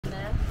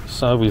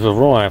So we've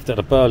arrived at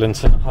the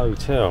Burlington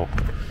Hotel.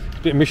 It's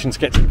a bit of mission to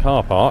get to the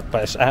car park,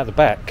 but it's out the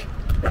back.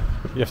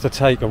 You have to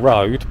take a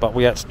road, but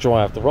we had to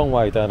drive the wrong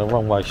way down the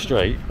wrong way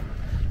street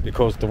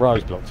because the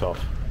road's blocked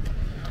off.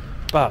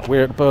 But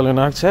we're at the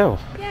Burlington Hotel.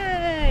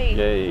 Yay!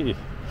 Yay!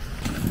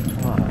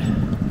 Right.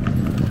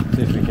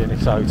 See if we get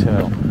this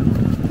hotel.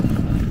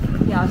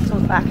 Yeah, I saw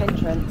the back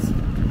entrance.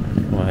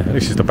 Right,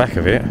 this is the back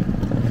of it.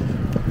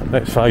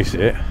 Let's face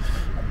it,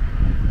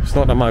 it's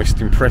not the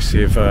most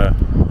impressive Hotel.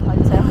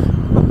 I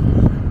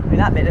mean,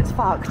 that bit looks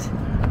fucked.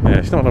 yeah,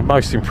 it's not the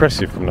most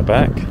impressive from the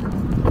back.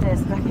 There's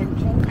the back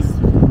entrance.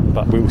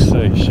 But we'll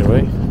see, shall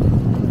we?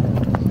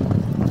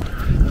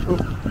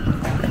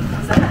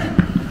 What's that?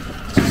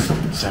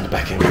 It's at the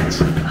back entrance.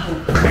 Oh.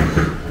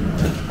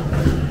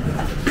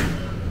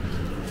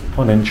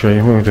 On entry,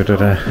 Yeah,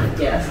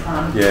 that's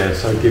fine. yeah,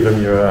 so give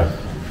them your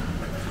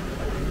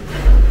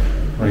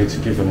I need to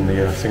give them the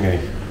thingy.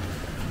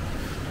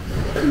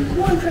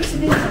 More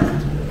impressive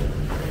inside.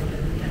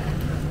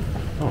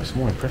 Oh, it's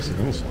more impressive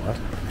inside.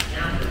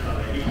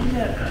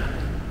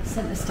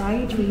 Centre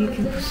stage where you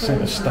can perform.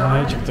 Centre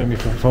stage, do my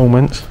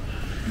performance.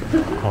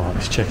 Alright,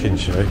 let's check in,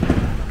 shall we?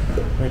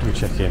 Where do we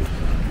check in?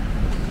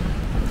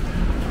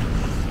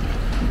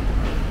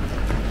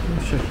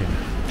 Where's check in?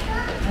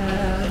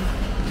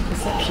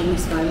 Reception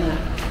this way, yeah.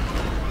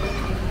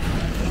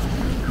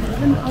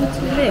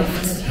 Ultimate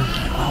lift.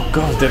 Oh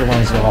god, they're the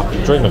ones that I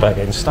can dream about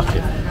getting stuck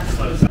in.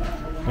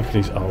 Look at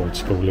these old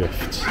school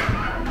lifts.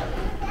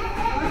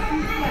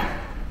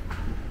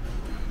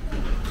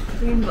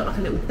 It's even got like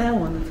a little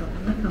bell on the top.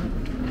 Look.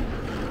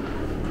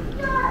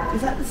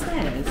 Is that the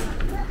stairs?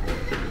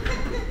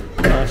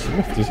 No, that's a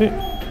lift, is it?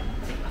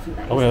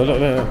 Oh yeah, look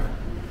there.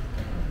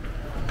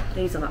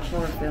 These are that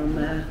horror film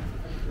there.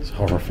 It's a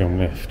horror film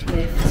lift.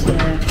 Lifts,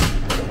 yeah.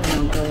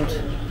 Oh god.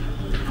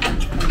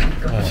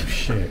 Oh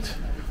shit.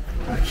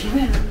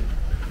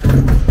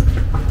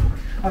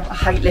 I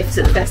hate lifts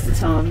at the best of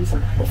times.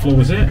 What floor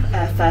was it?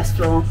 First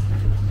floor.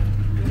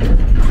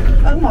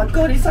 Oh my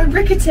god, it's so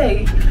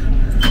rickety.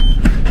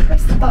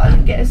 Press the button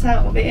and get us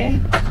out of here.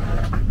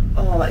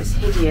 Oh, it's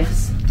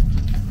hideous.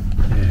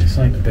 Yeah, this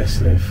ain't the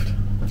best lift.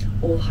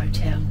 Or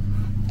hotel.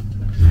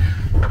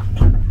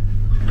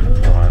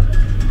 Right.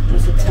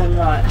 It's a turn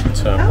right.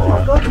 Turn oh right.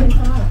 My god, we're in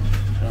far.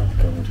 Oh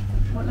god.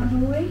 What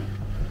number are we?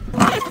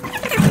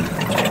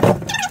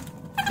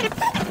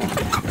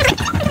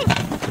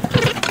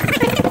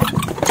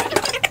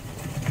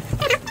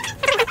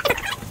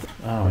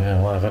 Oh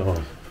yeah, what have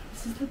I?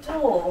 This is the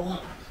door.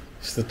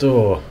 It's the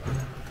door.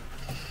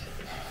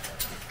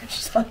 It's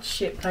just like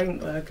shit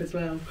paintwork as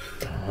well.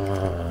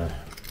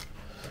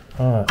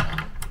 Alright.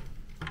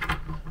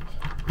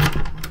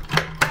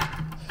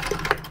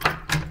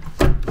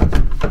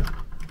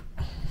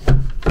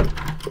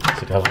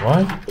 Is it the other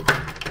way?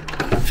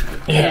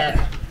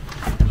 Yeah.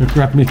 You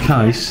grab me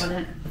case. On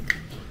it.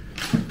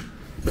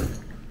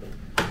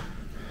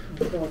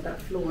 Oh god,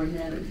 that floor in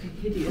there looks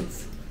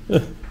hideous.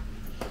 Oh,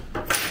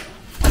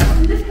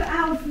 look at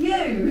our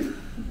view!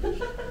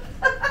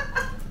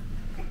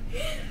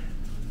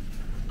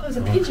 Oh, there's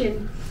a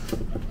pigeon.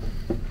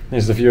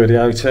 Here's the view of the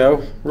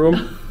hotel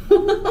room.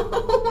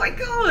 Oh my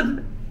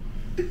god!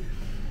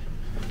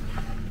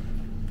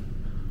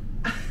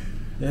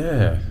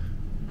 Yeah. You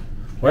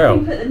Well,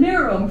 put the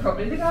mirror on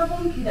properly. Look how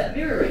wonky that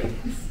mirror is.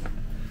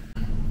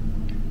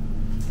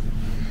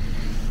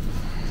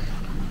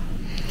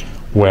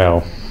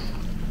 well.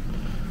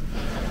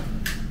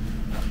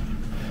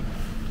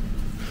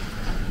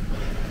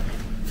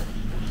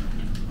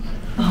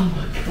 Oh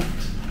my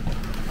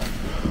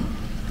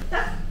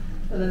god.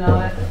 For the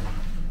night.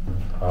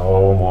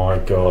 Oh my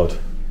god.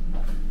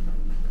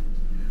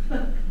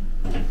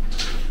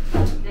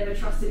 Never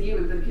trusted you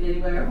with booking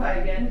anywhere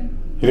away again.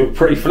 You look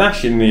pretty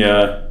flash in the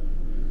advert.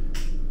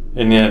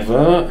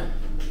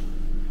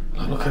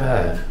 Oh, look at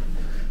that.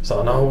 It's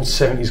like an old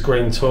 70s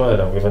green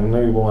toilet with a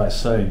new white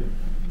seat.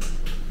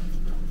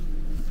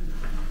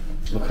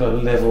 Look at the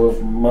level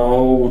of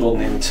mould on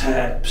them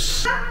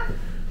taps.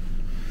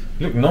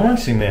 You look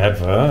nice in the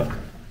advert.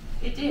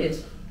 It did.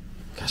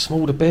 Look how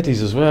small the bed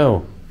is as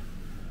well.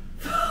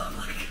 Oh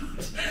my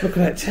god. Look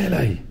at that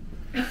telly.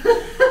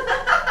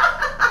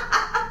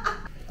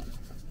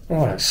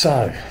 Right,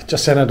 so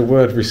just had the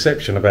word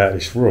reception about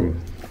this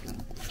room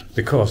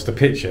because the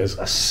pictures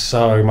are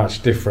so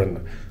much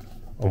different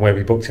on where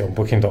we booked it on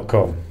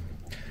booking.com.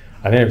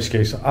 And their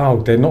excuse,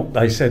 oh, they're not,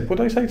 they said, what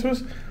did they say to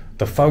us?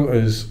 The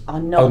photos are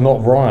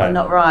not right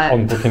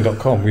on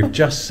booking.com. We've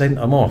just sent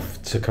them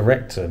off to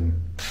correct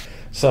them.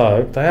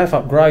 So they have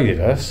upgraded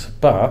us,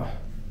 but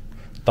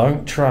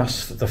don't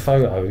trust the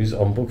photos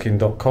on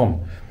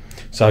booking.com.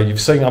 So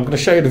you've seen, I'm going to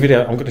show you the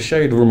video, I'm going to show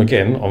you the room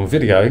again on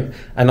video,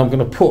 and I'm going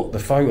to put the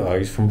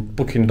photos from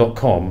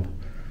booking.com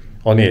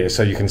on here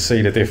so you can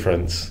see the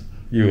difference.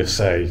 You will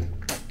see,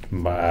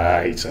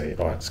 matey. Right,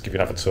 let's give you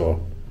another tour.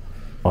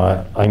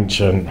 Right,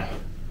 ancient,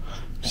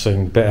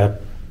 seen better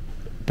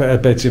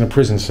beds in a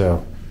prison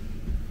cell.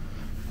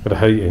 With the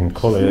heating,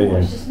 quality heating.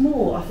 It's just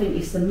more, I think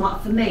it's the,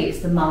 for me it's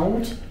the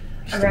mould.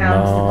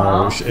 around the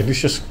bar. It's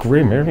just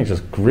grim. Everything's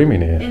just grim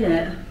in here. Isn't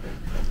it?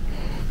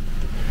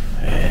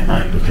 Yeah,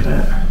 mate, look at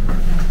that.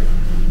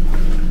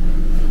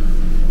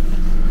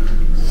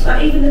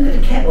 Like, even look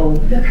at the kettle.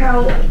 Look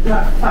how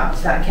like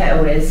fucked that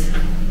kettle is.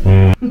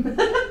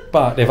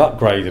 But they've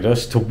upgraded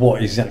us to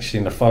what is actually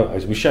in the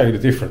photos. We'll show you the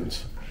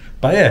difference.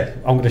 But yeah,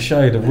 I'm going to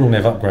show you the room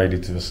they've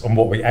upgraded to us and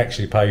what we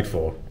actually paid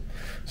for,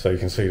 so you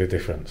can see the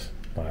difference.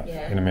 Right,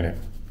 in a minute.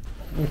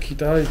 Okie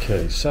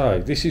dokie. So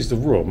this is the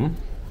room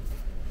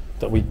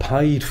that we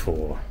paid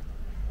for.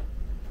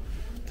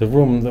 The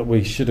room that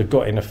we should have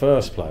got in the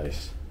first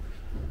place.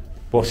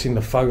 What's in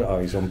the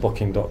photos on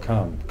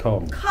booking.com?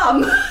 Come.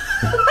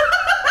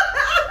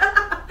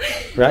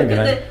 Look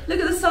at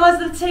the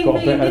size of the TV got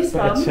a in this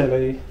better one.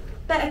 telly.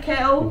 Better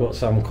kettle. We've got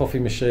some coffee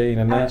machine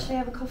and that. Actually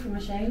have a coffee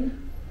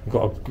machine. We've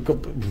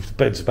got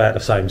bed's about the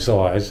same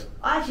size.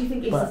 I actually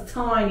think it's a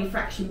tiny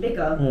fraction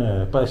bigger.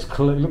 Yeah, but it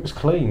looks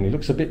clean. It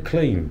looks a bit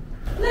clean.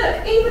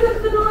 Look, even look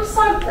at the nice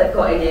soap they've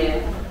got in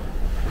here.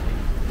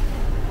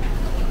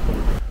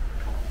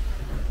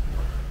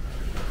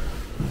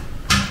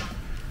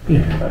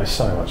 Yeah, that is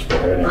so much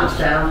better. Much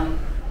better.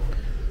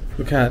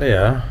 Look out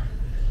there.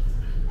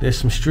 There's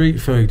some street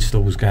food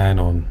stalls going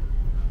on.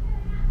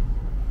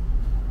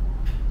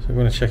 So we're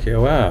going to check it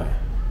all out.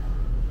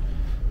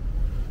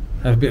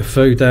 Have a bit of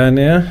food down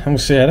there and we'll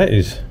see how that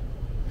is.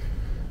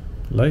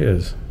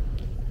 Laters.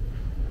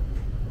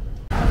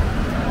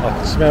 I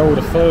can smell all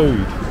the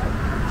food.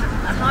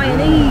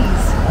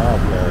 Chinese.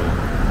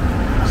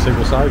 Lovely. See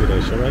what's over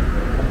there, shall we?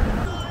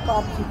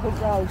 Barbecue pork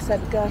roll,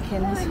 served with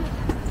gherkins.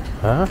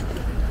 Huh?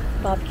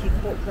 Barbecue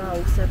pork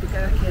roll, served with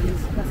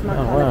gherkins. That's my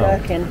kind wow. of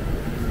gherkin.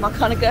 My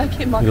kind of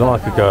gherkin, my You kind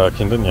like of a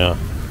gherkin, didn't you?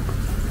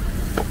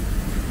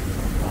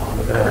 Oh,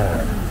 look at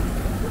that.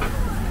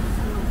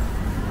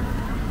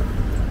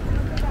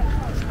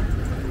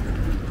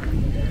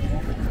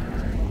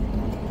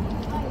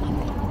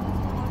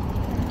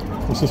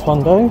 What's this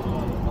one do?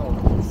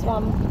 This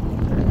one,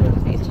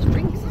 it's just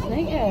drinks, isn't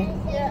it? Yeah.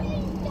 Yeah.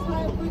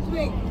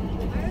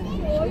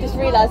 Just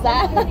realised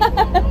that.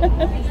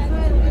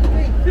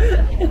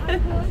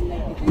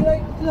 Do you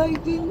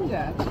like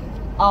ginger?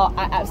 Oh,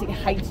 I absolutely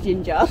hate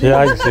ginger. She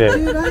hates Do it.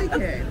 you like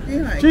it? Do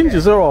you like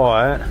Ginger's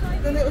alright. it?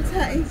 A little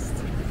taste.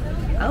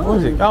 What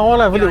is it? Oh, I'll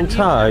have a little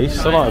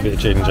taste. I like a bit of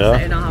ginger.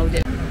 I'll hold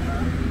it.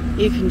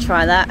 You can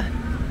try that.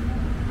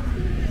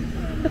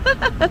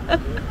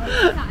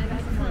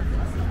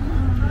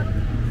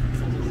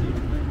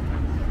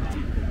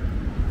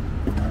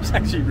 It's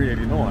actually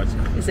really nice.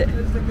 Is it?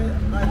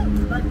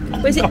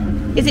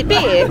 Is it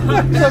beer?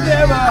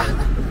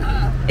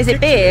 Is it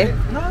beer?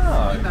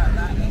 No.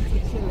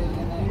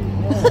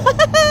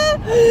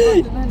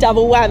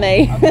 Double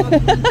whammy.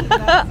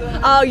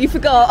 Oh, you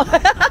forgot.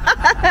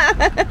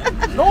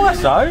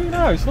 Nice though.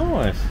 No, it's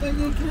nice. Then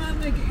you can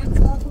make it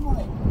into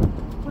alcoholic.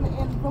 Put it in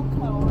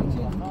vodka or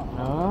gin.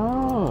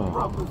 Oh.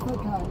 Vodka.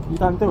 You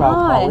don't do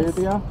alcohol Nice. here,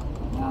 do you?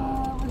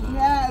 Wish you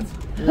had.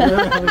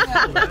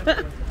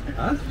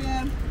 Huh? Wish you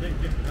had.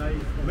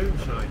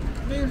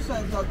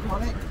 Moonshine's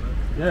alcoholic.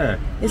 Yeah.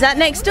 Is that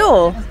next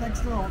door? That's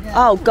next door. Yeah.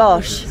 Oh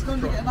gosh. It's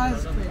going to get an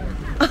ice cream.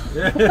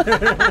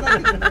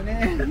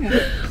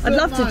 I'd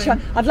love to try.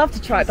 I'd love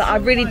to try it, but I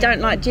really don't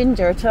like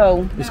ginger at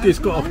all. It's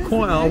got a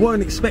quite. I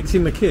wasn't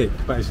expecting the kick,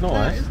 but it's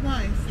nice. It's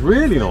nice. It's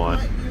really It's nice.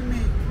 quite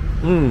unique.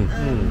 Mm.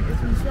 It's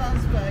from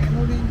Strasbourg and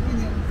all the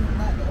ingredients in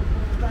that little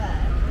book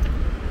there.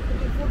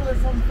 If you follow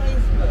us on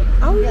Facebook, you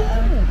can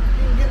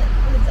get it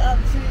put out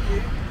to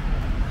you.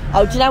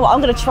 Oh, do you know what?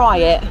 I'm going to try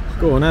it.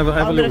 Go on, have a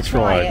I'm little going to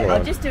try it. Go I'll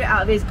on. just do it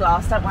out of his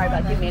glass. Don't worry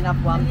about giving me another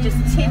one. Just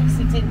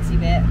tinsy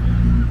bit.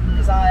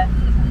 Because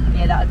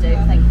yeah, that'll do.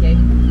 Thank you.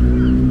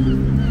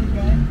 There you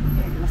go.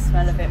 The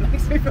smell of it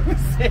makes me feel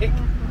sick.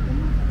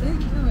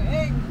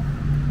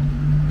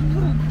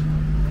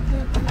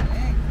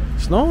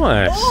 It's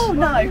nice. Oh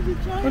no.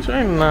 What do you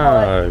mean,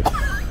 no?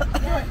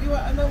 You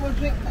want another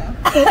drink now?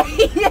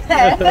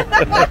 Yeah.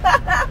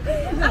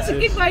 That's a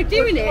good way of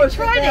doing it.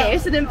 Try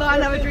this and then buy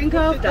another drink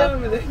after.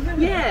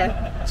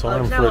 Yeah.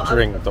 Time do you for know a what?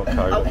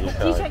 drink.co.uk. Do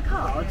you take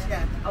card?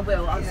 Yeah. I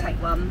will. I'll take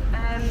one.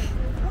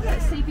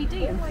 That's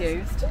CBD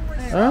infused.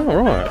 Oh,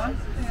 right.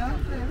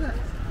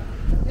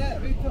 Yeah,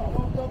 we've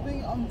got bring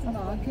it onto the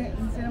market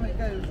and see how it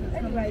goes. It's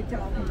going to be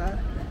popular.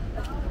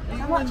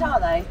 How much are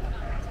they?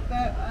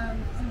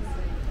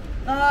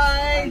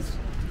 Nice!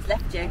 It's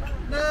left you.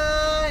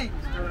 Nice!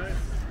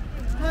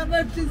 How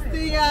much is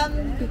the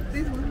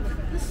this one?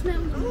 This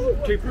smells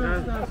 £3.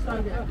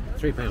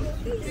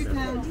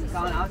 £3. Go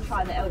on, I'll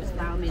try the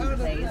elderflower mint,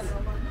 please.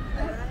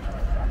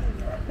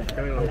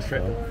 Going on a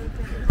trip.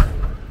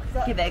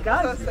 Give it a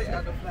go. That's the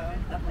elderflower.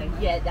 Lovely.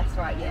 Yeah, that's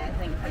right. Yeah,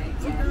 thank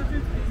you.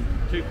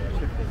 £3.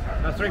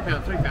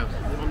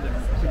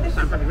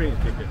 San Pellegrini's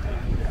ticket.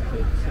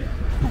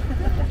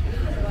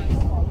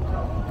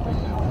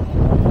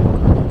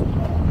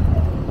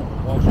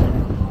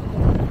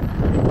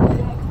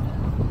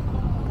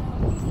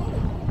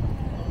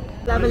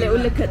 We'll have a little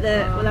look at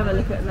the. We'll have a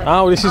look at the.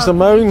 Oh, this is the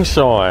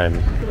moonshine.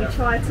 Can we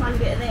try a tiny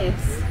bit of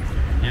this?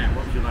 Yeah,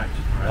 what would you like?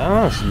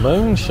 Oh, it's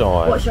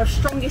moonshine. What's your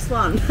strongest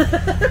one?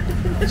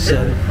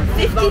 50%.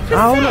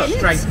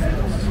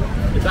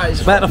 50%?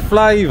 It's about the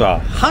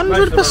flavour.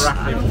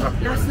 100%.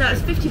 That's no,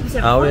 it's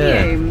 50% Oh,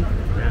 yeah. volume.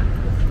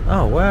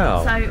 Oh,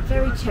 wow. So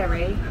very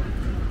cherry,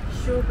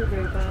 strawberry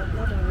rhubarb,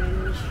 blood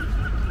orange.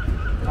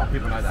 Oh,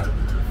 people know that.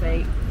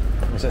 Toffee.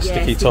 Is that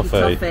Yeah, sticky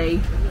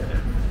toffee?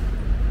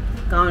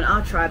 Go on,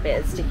 I'll try a bit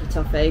of sticky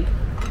toffee.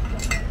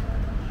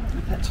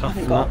 Tough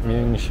nut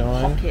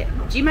moonshine. Pocket.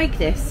 Do you make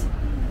this?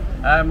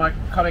 My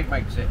colleague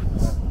makes it.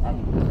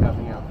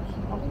 Nothing else.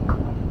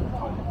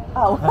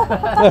 Oh.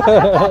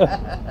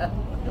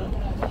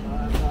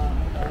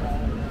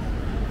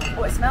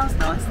 Oh, it smells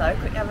nice though.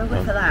 Quick, have a whiff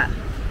of that.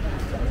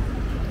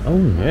 Oh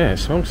yeah, it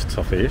smells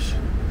toffee-ish.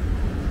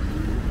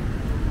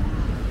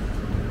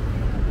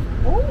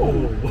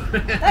 Oh,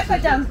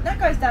 that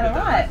goes down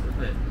alright.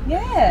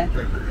 Yeah.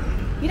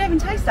 You don't even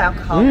taste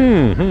alcohol. I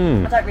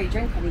don't really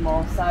drink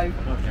anymore, so.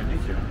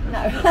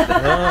 No.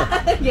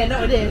 Yeah,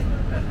 no, it is.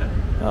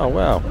 Oh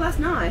wow. Well, that's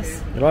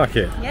nice. You like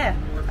it? Yeah,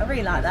 I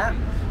really like that.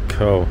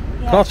 Cool.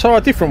 Yeah. Can I try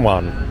a different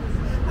one?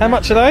 How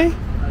much are they?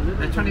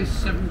 They're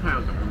 £27, I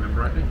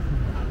remember rightly.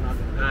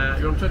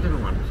 You want to try a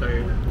different one? So.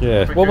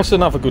 Yeah. What was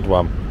another good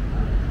one?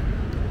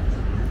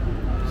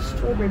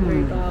 Strawberry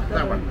rhubarb.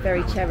 That one.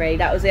 Very cherry.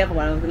 That was the other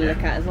one I was going to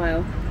look at as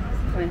well.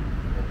 Come in.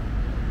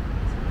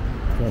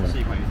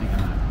 See what you think of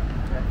that.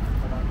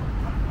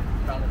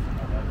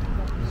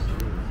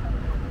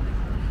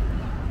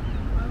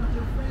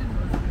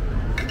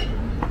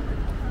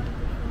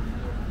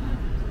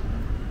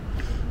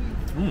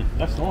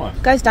 That's nice.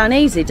 Goes down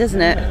easy,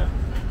 doesn't it?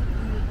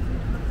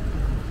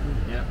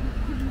 Yeah.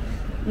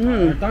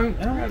 I don't.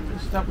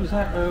 That was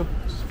that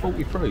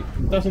 43.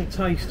 It doesn't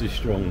taste as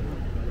strong.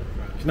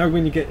 You know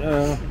when you get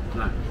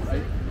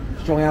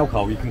strong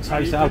alcohol, you can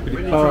taste the alcohol.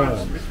 It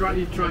burns. It's right.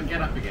 You try and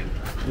get up again.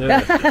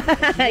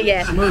 Yeah.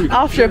 Yeah. Smooth.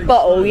 After a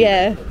bottle,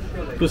 yeah.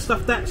 Because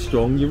stuff that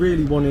strong, you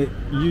really want it.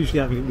 You usually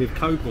have it with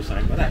Coke or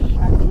something like that.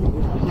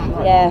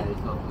 Yeah.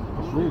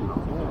 It's really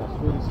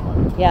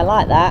smooth. Yeah, I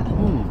like that.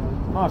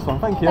 Nice one.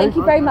 Thank you. Thank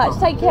you very much.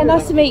 Take care.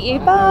 Nice to meet you.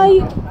 Bye.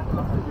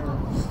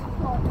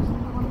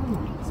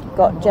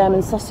 Got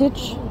German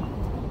sausage.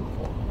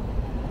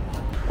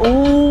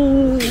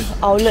 Ooh.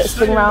 Oh, look,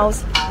 spring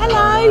rolls.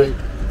 Hello.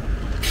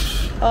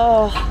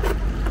 Oh,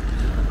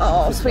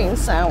 sweet and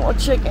sour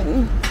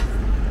chicken.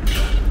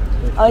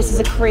 Oh, this is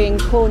a Korean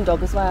corn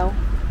dog as well.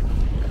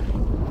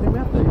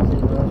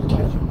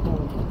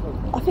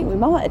 I think we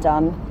might have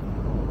done.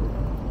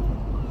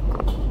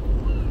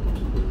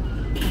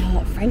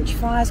 Oh, French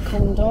fries,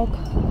 corn dog.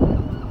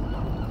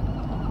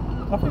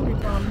 I think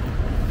we've done.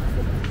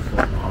 I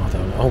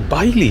don't know. Oh,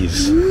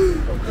 Bailey's.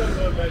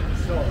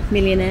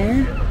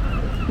 Millionaire.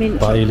 Mint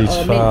Bailey's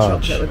mint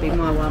fudge. chocolate would be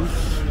my one.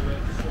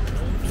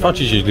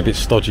 Fudge is usually a bit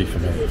stodgy for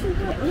me,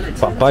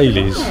 but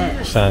Bailey's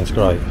sounds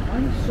great.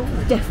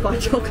 Death by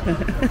chocolate.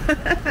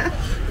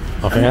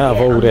 I think out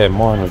of all them,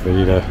 mine would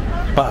be the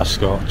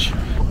butterscotch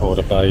or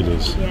the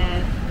Bailey's.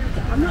 Yeah.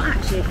 I'm not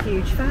actually a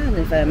huge fan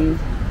of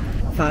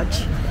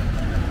fudge,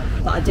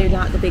 but I do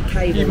like the big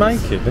cake. You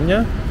make it, don't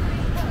you?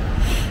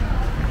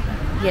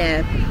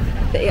 Yeah,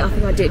 but I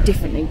think I do it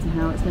differently to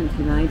how it's meant to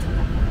be made.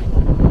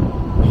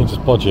 You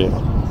just bodge it.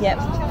 Yep.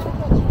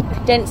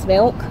 Dense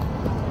milk,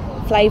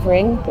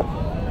 flavouring,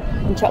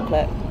 and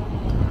chocolate.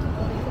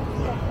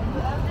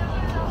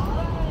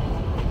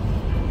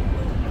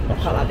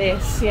 Quite like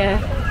this, yeah.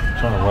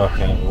 Trying to work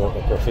out what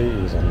the graffiti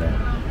is on there.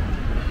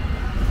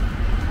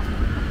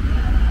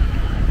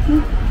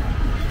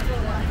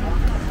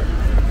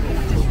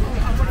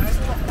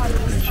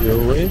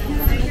 Jewellery.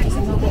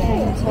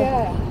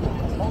 Hello.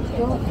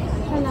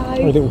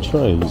 Oh, little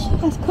trees.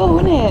 That's cool,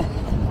 isn't it?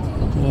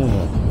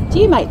 Yeah. Do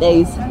you make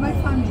these?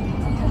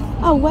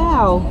 Oh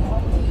wow.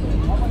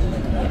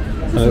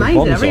 That's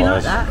amazing, I really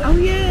like that. Oh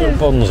yeah.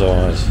 Little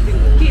bonsais.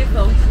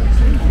 Beautiful.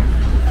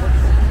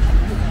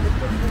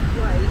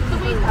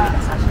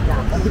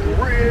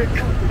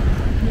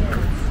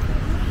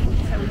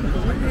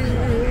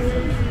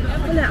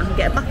 Pull out and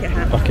get a bucket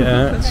hat. Bucket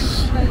hats.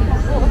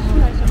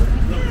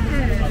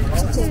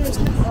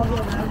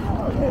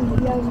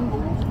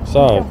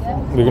 So,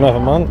 we're going to have a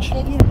munch?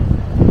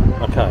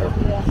 Okay.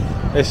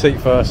 Let's eat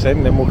first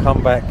then we'll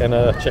come back and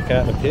check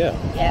out the pier.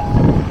 Yeah.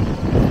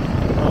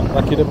 Right,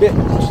 back in a bit.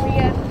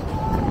 Yeah.